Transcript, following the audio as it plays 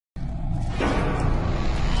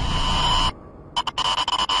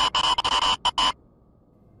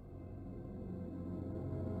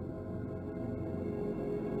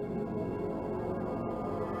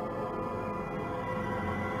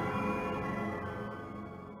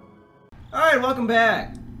Alright, welcome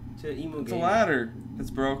back to EMU It's a ladder. It's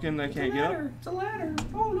broken. I can't get up. It's a ladder.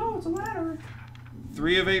 Oh no, it's a ladder.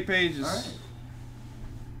 3 of 8 pages.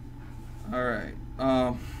 Alright.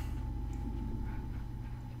 Alright.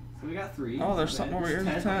 So we got 3. Oh, there's something over here.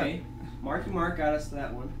 10. Okay. Marky Mark got us to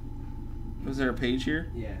that one. Was there a page here?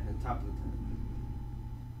 Yeah, at the top of the 10.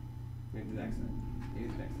 Maybe the next side. Maybe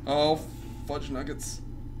the next side. Oh, fudge nuggets.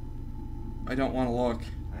 I don't want to look.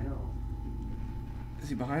 I know. Is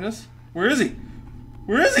he behind us? Where is he?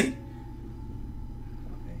 Where is he? Okay.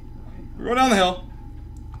 We're going down the hill.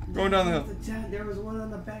 We're going down the hill. The 10. There was one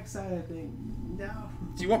on the back side, I think. No.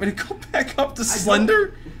 Do you want me to go back up to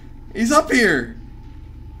Slender? He's up here.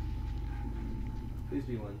 Please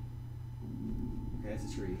be one. Okay,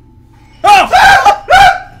 that's a tree. Oh!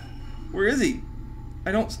 Where is he?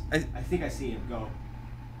 I don't. I think I see him. Go.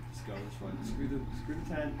 Just go. This one. Screw the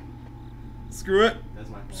 10. Screw it. That's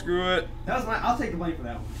my fault. Screw it. That was my. I'll take the blame for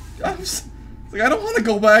that one. It's like I don't want to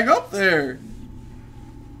go back up there. Dang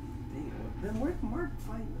it. Then where'd Mark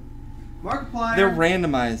find them? Markiplier. They're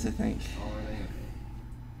randomized, I think. Oh, are they? Okay.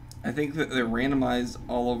 I think that they're randomized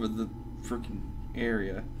all over the freaking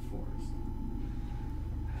area. Forest.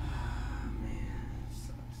 Man,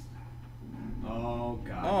 sucks. Oh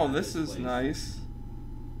god. Oh, this is place. nice.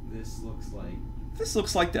 This looks like. This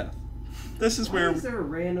looks like death. This is where. Is there a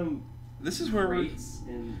random? This is where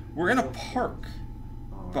we're in a park,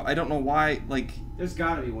 but I don't know why. Like, there's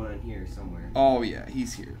got to be one in here somewhere. oh yeah,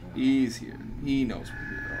 he's here. He's here. He knows we're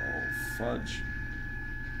here. Oh fudge!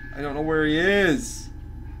 I don't know where he is.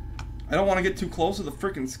 I don't want to get too close to the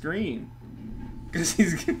freaking screen, because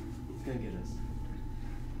he's gonna get us.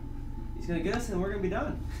 He's gonna get us, and we're gonna be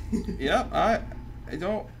done. Yep. I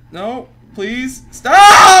don't. No. Please stop!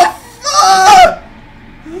 Ah!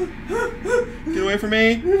 Get away from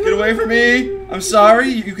me! Get away from me! I'm sorry.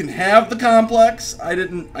 You can have the complex. I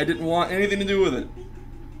didn't want anything to do with it.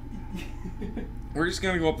 We're just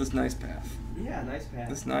gonna go up this nice path. Yeah, nice path.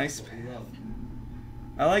 This nice path.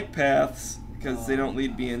 I like paths because they don't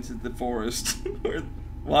lead me into the forest.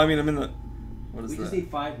 Well, I mean, I'm in the. What is that? We just need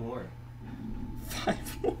 5 more.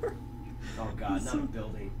 5 more? Oh god, not a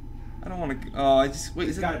building. I don't want to. Oh, I just wait.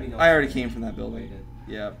 Is it, gotta be no I already came from that building.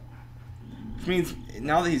 Yeah. Which means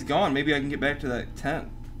now that he's gone, maybe I can get back to that tent.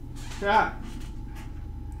 Ah.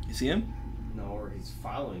 You see him? No, or he's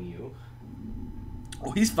following you.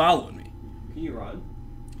 Oh, he's following me. Can you run?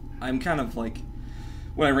 I'm kind of like,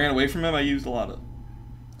 when I ran away from him, I used a lot of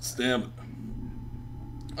stamina.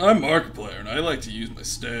 I'm Markiplier, and I like to use my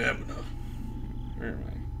stamina. Where am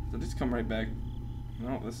I? Did I just come right back?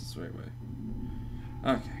 No, this is the right way.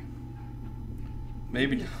 Okay.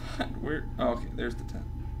 Maybe not. Where? Oh, okay, there's the tent.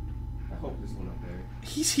 I hope there's one up there.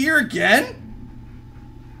 He's here again?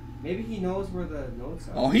 Maybe he knows where the notes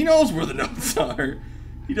are. Oh, he knows where the notes are.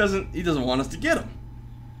 He doesn't want us to get them.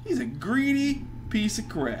 He's a greedy piece of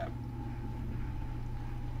crap.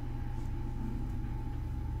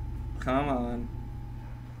 Come on.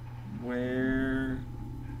 Where?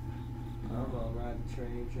 Come on, ride the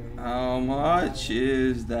train. How much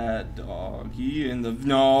is that doggy in the...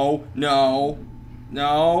 No.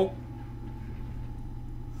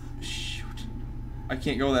 Shoot. I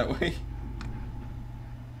can't go that way.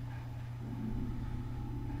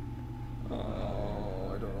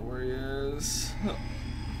 Oh, I don't know where he is.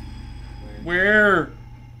 Where?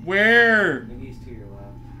 Maybe he's to your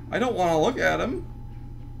left. I don't want to look at him.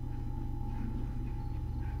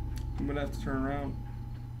 I'm gonna have to turn around.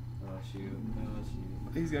 Oh shoot.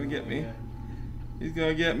 He's gonna get me. Yeah. He's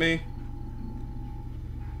gonna get me.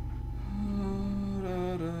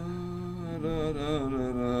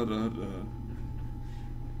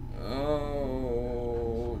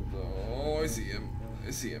 Oh, I see him.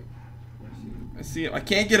 I see him. I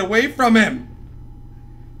can't get away from him.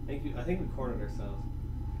 I think we cornered ourselves.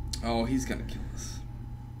 Oh, he's gonna kill us.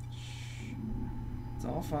 It's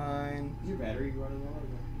all fine. Is your battery running low?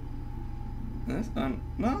 That's done.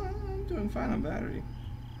 No, I'm doing fine on battery.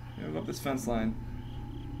 Go up this fence line.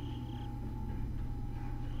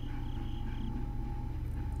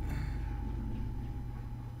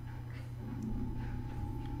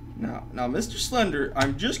 Now, Mr. Slender,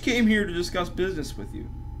 I just came here to discuss business with you.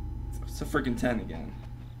 It's a freaking 10 again.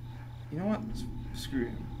 You know what? Screw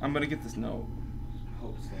him. I'm gonna get this note. I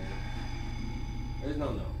hope so. There's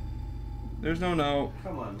no note. There's no note.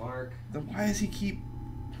 Come on, Mark. Then why is he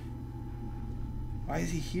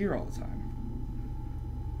here all the time?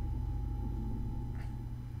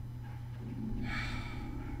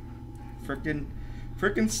 Frickin'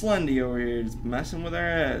 Slendy over here just messing with our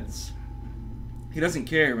heads. He doesn't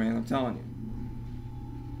care, man, I'm telling you.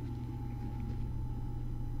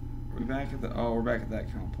 Are we back at the... Oh, we're back at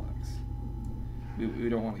that complex. We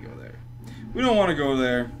don't want to go there. We don't want to go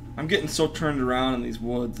there. I'm getting so turned around in these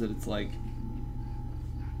woods that it's like...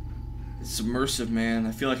 It's submersive, man.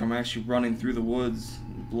 I feel like I'm actually running through the woods.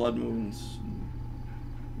 Blood moons.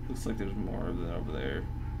 Looks like there's more of that over there.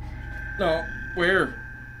 No. Where?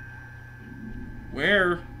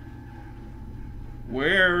 Where?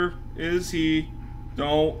 Where is he?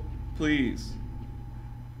 Don't. Please.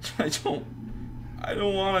 I don't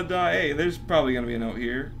want to die. Hey, there's probably going to be a note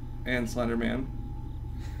here. And Slender Man.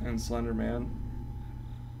 And Slender Man.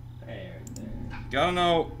 There. Got a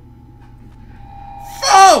note.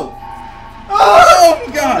 Oh! Oh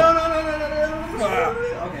my god! No.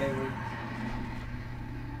 Okay.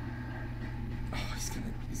 Oh, he's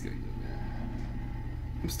gonna get me.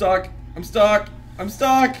 I'm stuck.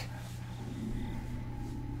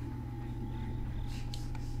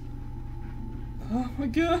 Oh my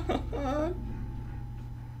god.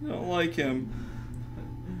 I don't like him.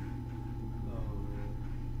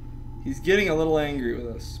 He's getting a little angry with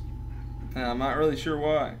us. And I'm not really sure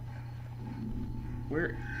why.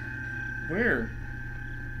 Where?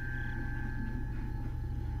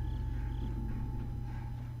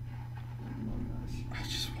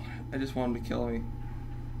 I just want him to kill me.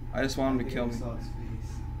 I just want him to kill me.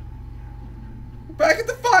 We're back at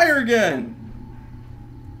the fire again!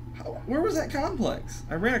 Where was that complex?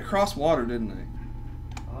 I ran across water, didn't I?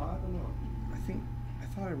 I don't know. I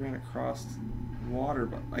thought I ran across water,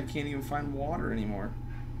 but I can't even find water anymore.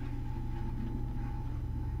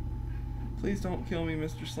 Please don't kill me,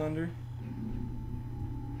 Mr. Slender.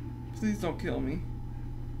 Please don't kill me.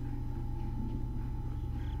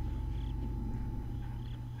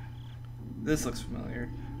 This looks familiar.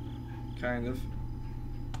 Kind of.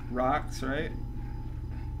 Rocks, right?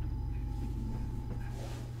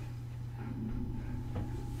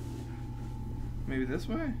 Maybe this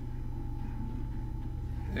way?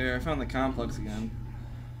 There, I found the complex again.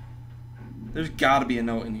 There's gotta be a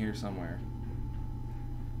note in here somewhere.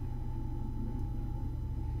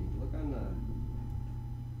 Look on the...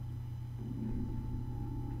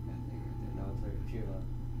 that thing right there. No, it's right here left.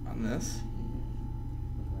 On this?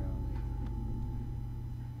 Look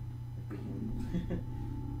around there.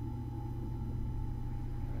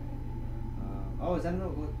 Oh, is that a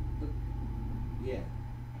note? Look. Yeah.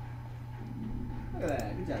 Look at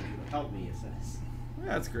that. Good job, Judah. Help me, it says.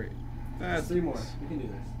 That's great. That's 3 more. We can do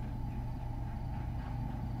this.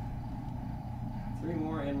 3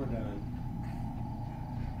 more and we're done.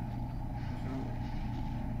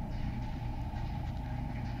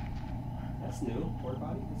 That's new. Porta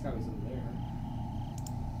potty? There's gotta be something there.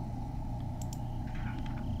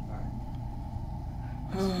 Alright.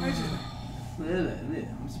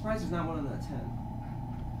 I'm surprised there's not one on that 10.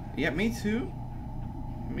 Yeah, me too.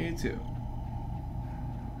 Me too.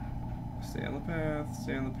 Stay on the path,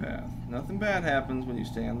 stay on the path. Nothing bad happens when you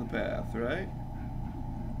stay on the path, right?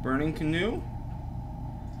 Burning canoe?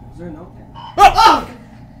 Was there a note there? Oh!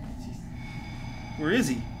 Where is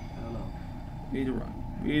he? I don't know. We need to run.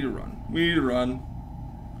 We need to run. We need to run.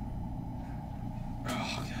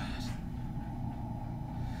 Oh, God.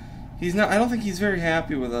 He's not, I don't think he's very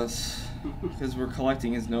happy with us because we're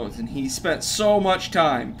collecting his notes and he spent so much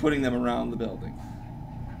time putting them around the building.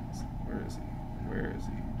 Where is he? Where is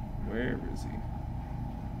he? Where is he?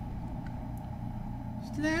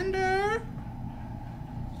 Slender!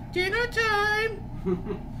 Dinner time!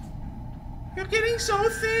 You're getting so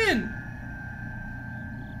thin!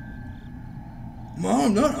 Mom,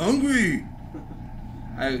 I'm not hungry!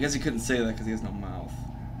 I guess he couldn't say that because he has no mouth.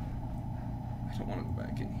 I don't want to go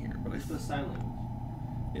back in here, but It's the sign language.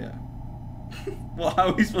 Yeah. Well, how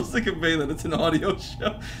are we supposed to convey that it's an audio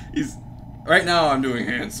show? Right now I'm doing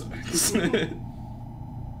hand signs.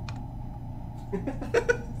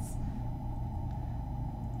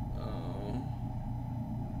 Oh.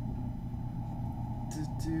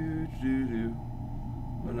 Do.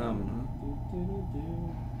 Phenomena.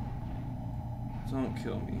 Don't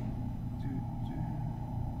kill me.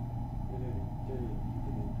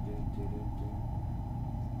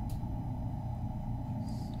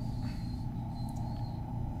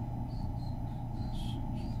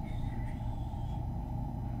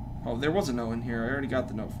 Oh, there was a note in here. I already got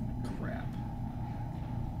the note from crap.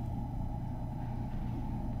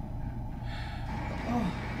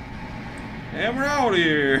 Oh. And we're out of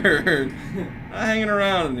here. Not hanging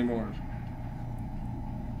around anymore.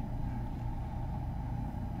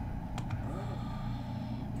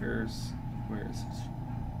 Where is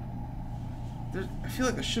it? I feel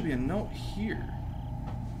like there should be a note here.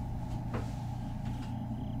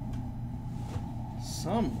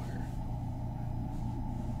 Somewhere.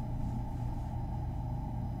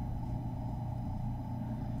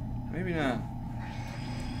 Maybe not.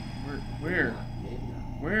 Where? Maybe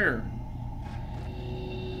not. Where?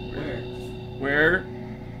 Where? Where?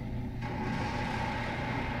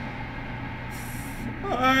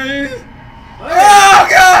 Hi. Oh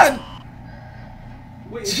God!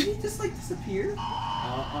 Wait, did he just like disappear?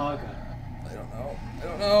 Oh god. I don't know. I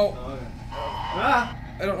don't know. Oh god. Ah!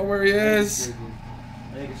 I don't know where he is.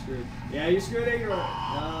 I think you're screwed. Yeah, you're screwed. You're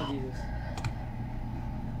right. Oh Jesus.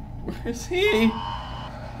 Where is he?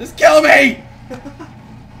 Just kill me!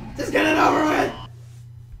 Just get it over with!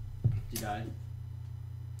 You died.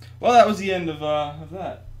 Well, that was the end of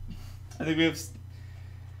that. I think we have.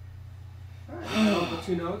 Alright, the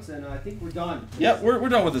 2 notes, and I think we're done. Yep, we're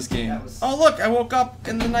done with this game. That was- Oh look, I woke up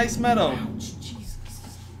in the nice meadow. Ouch, Jesus.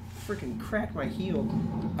 Freaking cracked my heel.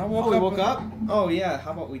 I woke we up. woke up? Oh yeah,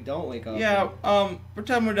 how about we don't wake up? Yeah,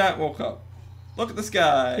 pretend we're not woke up. Look at the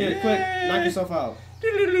sky. Here, quick, knock yourself out.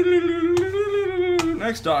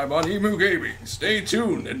 Next time on EMU Gaming, stay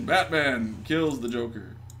tuned and Batman kills the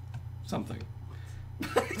Joker. Something.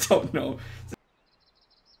 I don't know.